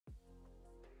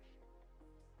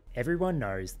Everyone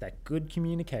knows that good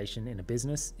communication in a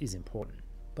business is important,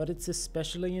 but it's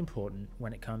especially important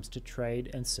when it comes to trade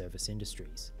and service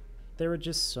industries. There are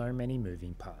just so many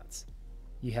moving parts.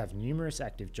 You have numerous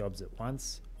active jobs at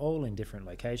once, all in different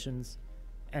locations,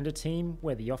 and a team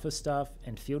where the office staff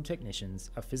and field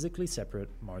technicians are physically separate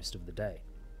most of the day.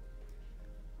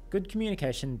 Good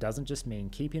communication doesn't just mean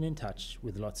keeping in touch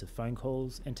with lots of phone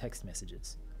calls and text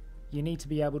messages. You need to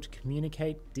be able to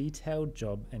communicate detailed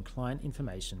job and client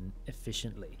information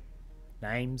efficiently.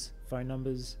 Names, phone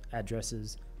numbers,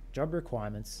 addresses, job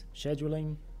requirements,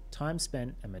 scheduling, time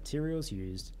spent and materials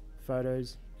used,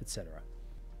 photos, etc.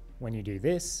 When you do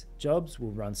this, jobs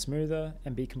will run smoother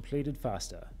and be completed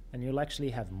faster, and you'll actually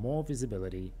have more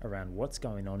visibility around what's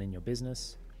going on in your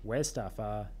business, where staff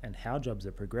are, and how jobs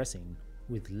are progressing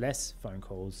with less phone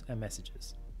calls and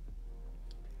messages.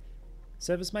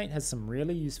 ServiceM8 has some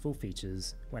really useful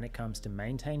features when it comes to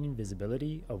maintaining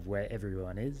visibility of where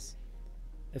everyone is,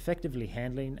 effectively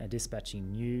handling and dispatching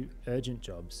new, urgent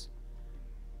jobs,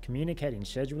 communicating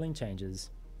scheduling changes,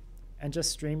 and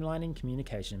just streamlining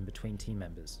communication between team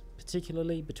members,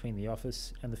 particularly between the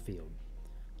office and the field.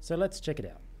 So let's check it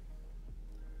out.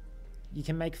 You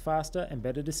can make faster and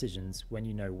better decisions when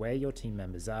you know where your team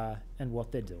members are and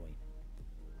what they're doing.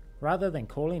 Rather than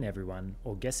calling everyone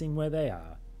or guessing where they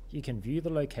are, you can view the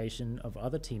location of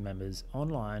other team members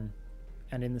online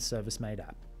and in the ServiceM8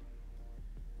 app.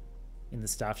 In the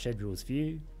Staff Schedules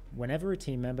view, whenever a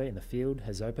team member in the field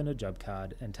has opened a job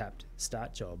card and tapped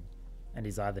Start Job and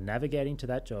is either navigating to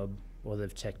that job or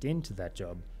they've checked into that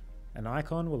job, an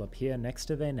icon will appear next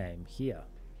to their name here.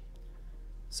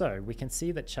 So we can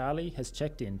see that Charlie has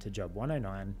checked in to job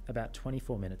 109 about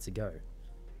 24 minutes ago,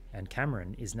 and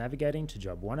Cameron is navigating to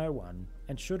job 101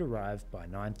 and should arrive by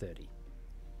 9:30.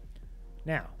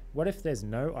 Now, what if there's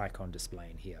no icon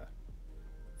displaying here?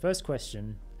 First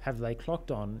question, have they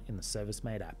clocked on in the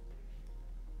ServiceM8 app?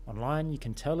 Online, you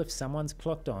can tell if someone's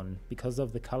clocked on because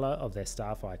of the color of their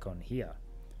staff icon here.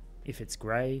 If it's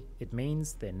grey, it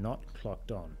means they're not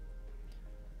clocked on.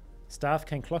 Staff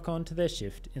can clock on to their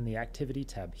shift in the Activity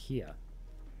tab here.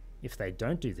 If they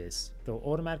don't do this, they'll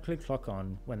automatically clock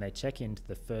on when they check into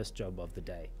the first job of the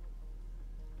day.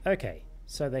 Okay,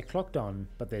 so they're clocked on,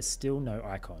 but there's still no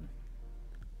icon.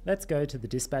 Let's go to the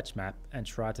dispatch map and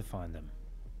try to find them.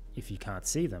 If you can't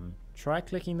see them, try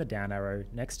clicking the down arrow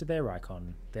next to their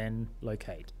icon, then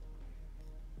locate.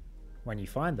 When you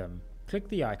find them, click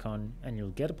the icon and you'll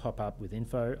get a pop-up with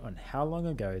info on how long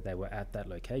ago they were at that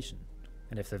location,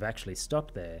 and if they've actually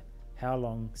stopped there, how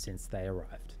long since they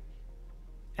arrived.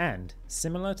 And,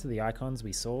 similar to the icons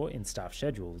we saw in Staff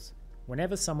Schedules,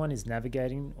 whenever someone is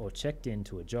navigating or checked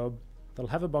into a job, they'll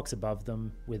have a box above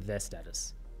them with their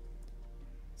status.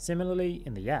 Similarly,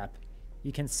 in the app,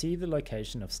 you can see the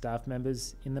location of staff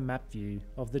members in the map view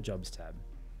of the Jobs tab.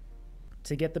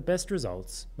 To get the best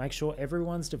results, make sure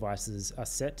everyone's devices are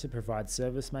set to provide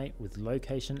ServiceM8 with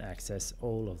location access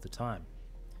all of the time.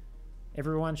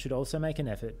 Everyone should also make an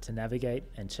effort to navigate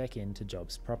and check into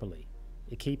jobs properly.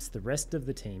 It keeps the rest of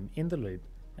the team in the loop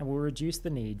and will reduce the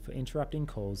need for interrupting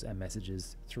calls and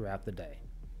messages throughout the day.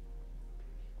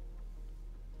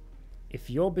 If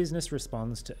your business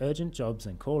responds to urgent jobs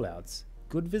and callouts,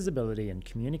 good visibility and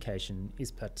communication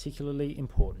is particularly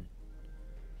important.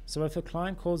 So if a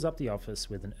client calls up the office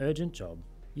with an urgent job,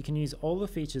 you can use all the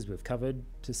features we've covered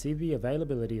to see the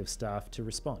availability of staff to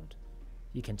respond.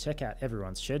 You can check out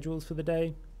everyone's schedules for the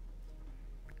day,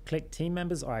 click team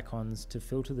members' icons to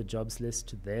filter the jobs list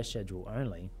to their schedule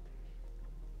only.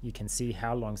 You can see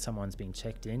how long someone's been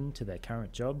checked in to their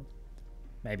current job,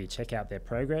 maybe check out their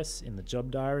progress in the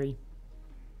job diary,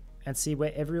 and see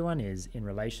where everyone is in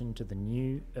relation to the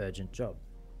new urgent job.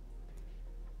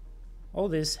 All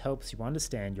this helps you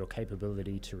understand your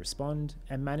capability to respond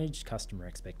and manage customer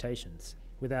expectations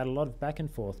without a lot of back and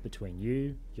forth between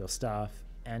you, your staff,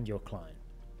 and your client.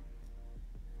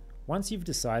 Once you've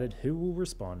decided who will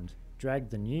respond, drag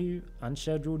the new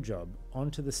unscheduled job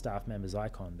onto the staff member's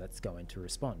icon that's going to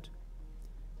respond.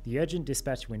 The urgent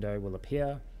dispatch window will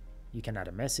appear, you can add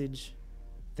a message,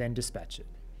 then dispatch it.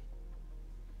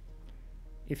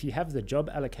 If you have the Job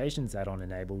Allocations add-on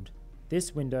enabled,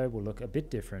 this window will look a bit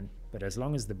different, but as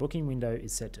long as the booking window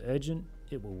is set to urgent,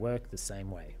 it will work the same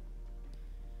way.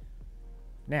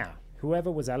 Now,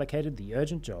 whoever was allocated the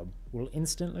urgent job will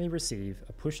instantly receive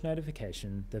a push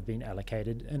notification they've been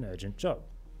allocated an urgent job.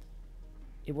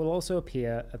 It will also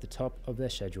appear at the top of their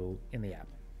schedule in the app.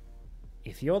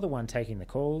 If you're the one taking the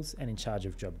calls and in charge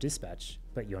of job dispatch,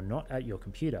 but you're not at your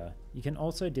computer, you can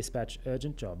also dispatch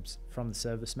urgent jobs from the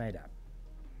ServiceM8 app.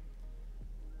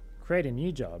 Create a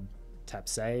new job, tap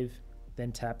Save,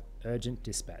 then tap Urgent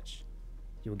Dispatch.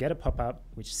 you'll get a pop-up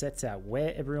which sets out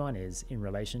where everyone is in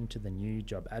relation to the new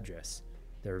job address,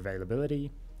 their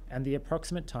availability, and the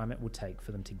approximate time it will take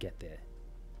for them to get there.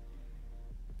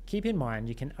 Keep in mind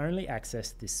you can only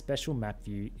access this special map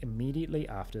view immediately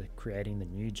after creating the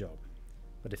new job.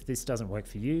 But if this doesn't work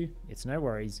for you, it's no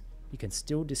worries, you can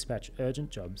still dispatch urgent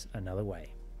jobs another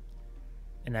way.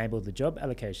 Enable the Job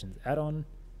Allocations add-on,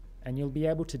 and you'll be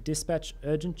able to dispatch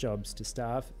urgent jobs to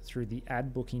staff through the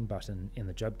Add Booking button in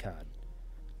the job card.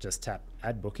 Just tap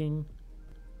Add Booking,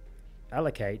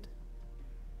 Allocate,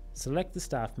 select the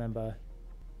staff member,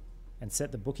 and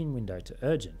set the booking window to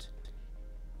Urgent,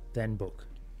 then book.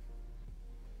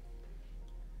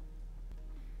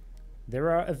 There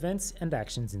are events and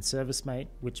actions in ServiceM8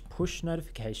 which push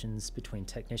notifications between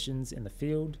technicians in the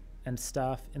field and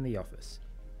staff in the office.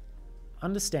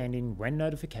 Understanding when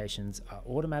notifications are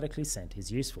automatically sent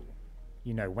is useful.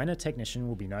 You know when a technician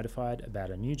will be notified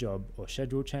about a new job or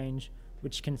schedule change,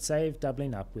 which can save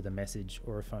doubling up with a message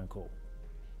or a phone call.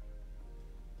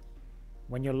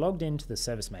 When you're logged into the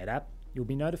ServiceM8 app, you'll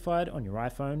be notified on your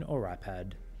iPhone or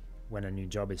iPad when a new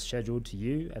job is scheduled to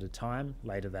you at a time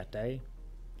later that day,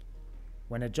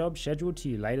 when a job scheduled to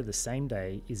you later the same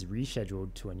day is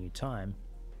rescheduled to a new time,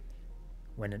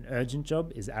 when an urgent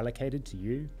job is allocated to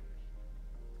you,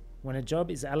 when a job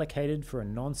is allocated for a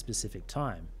non-specific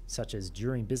time, such as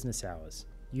during business hours,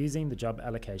 using the Job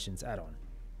Allocations add-on,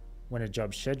 when a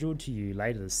job scheduled to you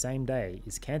later the same day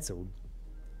is cancelled,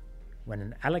 when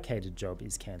an allocated job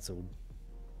is cancelled,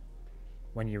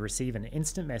 when you receive an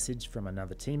instant message from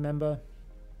another team member,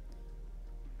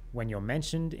 when you're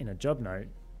mentioned in a job note.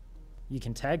 You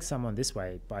can tag someone this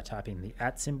way by typing the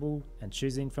 @ symbol and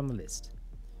choosing from the list.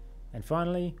 And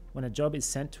finally, when a job is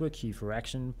sent to a queue for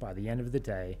action by the end of the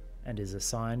day and is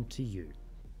assigned to you.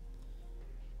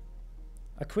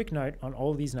 A quick note on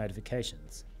all these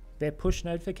notifications. They're push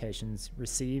notifications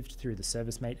received through the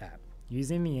ServiceM8 app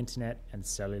using the internet and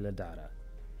cellular data.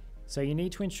 So you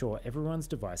need to ensure everyone's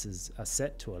devices are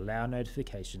set to allow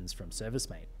notifications from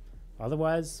ServiceM8.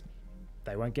 Otherwise,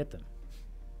 they won't get them.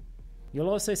 You'll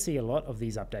also see a lot of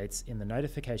these updates in the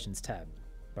Notifications tab,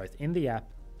 both in the app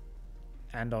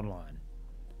and online,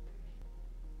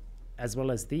 as well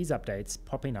as these updates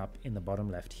popping up in the bottom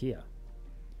left here.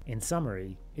 In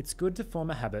summary, it's good to form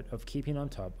a habit of keeping on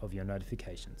top of your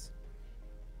notifications.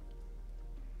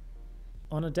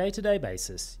 On a day-to-day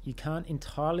basis, you can't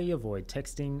entirely avoid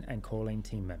texting and calling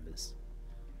team members.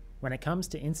 When it comes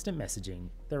to instant messaging,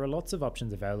 there are lots of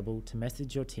options available to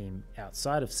message your team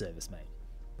outside of ServiceM8.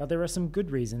 But there are some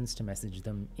good reasons to message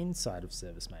them inside of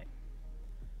ServiceM8.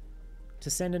 To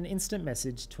send an instant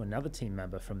message to another team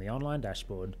member from the online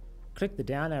dashboard, click the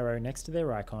down arrow next to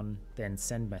their icon, then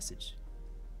Send Message.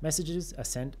 Messages are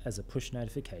sent as a push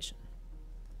notification,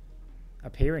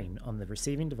 appearing on the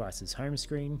receiving device's home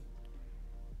screen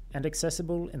and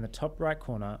accessible in the top right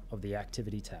corner of the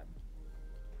Activity tab.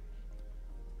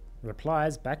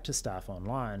 Replies back to staff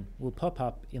online will pop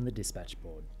up in the dispatch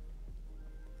board.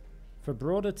 For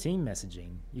broader team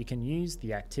messaging, you can use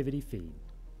the activity feed.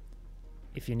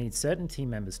 If you need certain team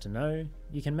members to know,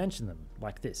 you can mention them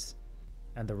like this,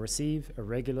 and they'll receive a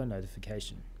regular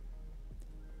notification.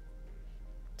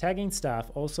 Tagging staff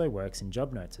also works in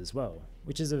job notes as well,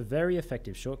 which is a very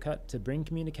effective shortcut to bring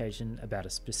communication about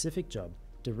a specific job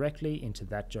directly into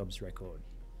that job's record.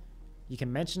 You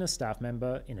can mention a staff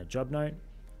member in a job note,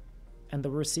 and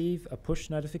they'll receive a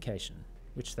push notification,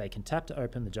 which they can tap to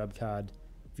open the job card,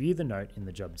 view the note in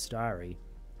the job's diary,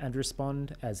 and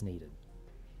respond as needed.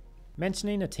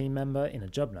 Mentioning a team member in a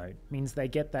job note means they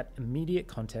get that immediate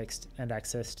context and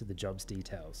access to the job's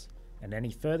details, and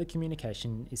any further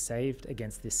communication is saved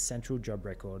against this central job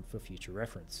record for future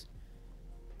reference.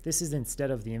 This is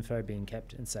instead of the info being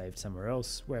kept and saved somewhere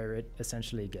else where it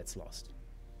essentially gets lost.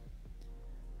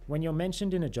 When you're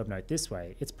mentioned in a job note this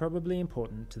way, it's probably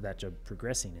important to that job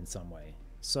progressing in some way.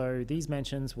 So these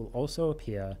mentions will also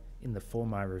appear in the For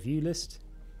My Review list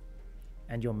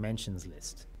and your mentions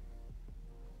list.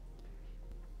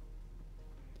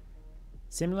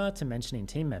 Similar to mentioning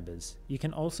team members, you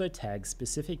can also tag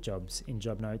specific jobs in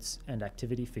job notes and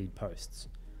activity feed posts.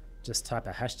 Just type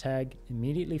a hashtag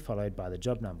immediately followed by the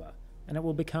job number, and it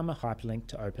will become a hyperlink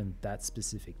to open that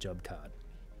specific job card.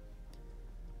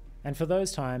 And for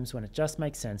those times when it just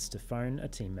makes sense to phone a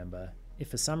team member, if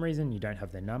for some reason you don't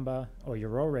have their number or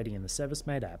you're already in the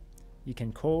ServiceM8 app, you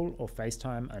can call or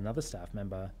FaceTime another staff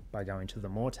member by going to the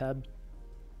More tab,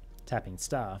 tapping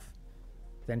Staff,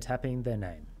 then tapping their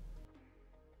name.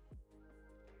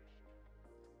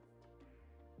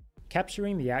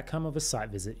 Capturing the outcome of a site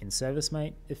visit in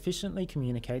ServiceM8 efficiently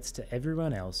communicates to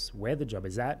everyone else where the job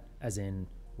is at, as in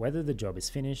whether the job is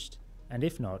finished, and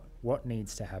if not, what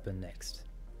needs to happen next.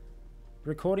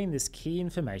 Recording this key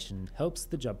information helps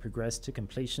the job progress to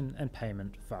completion and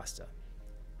payment faster.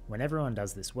 When everyone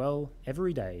does this well,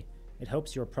 every day, it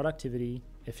helps your productivity,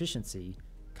 efficiency,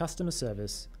 customer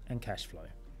service, and cash flow.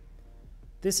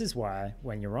 This is why,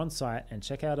 when you're on site and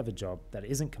check out of a job that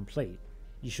isn't complete,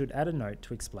 you should add a note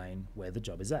to explain where the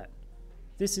job is at.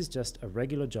 This is just a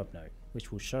regular job note,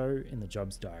 which will show in the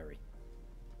job's diary.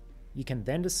 You can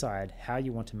then decide how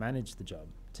you want to manage the job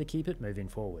to keep it moving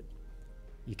forward.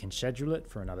 You can schedule it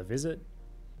for another visit,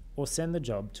 or send the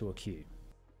job to a queue.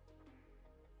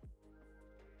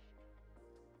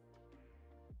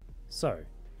 So,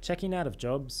 checking out of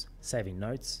jobs, saving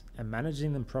notes, and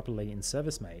managing them properly in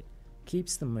ServiceM8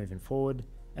 keeps them moving forward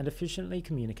and efficiently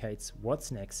communicates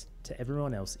what's next to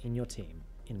everyone else in your team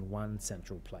in one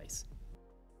central place.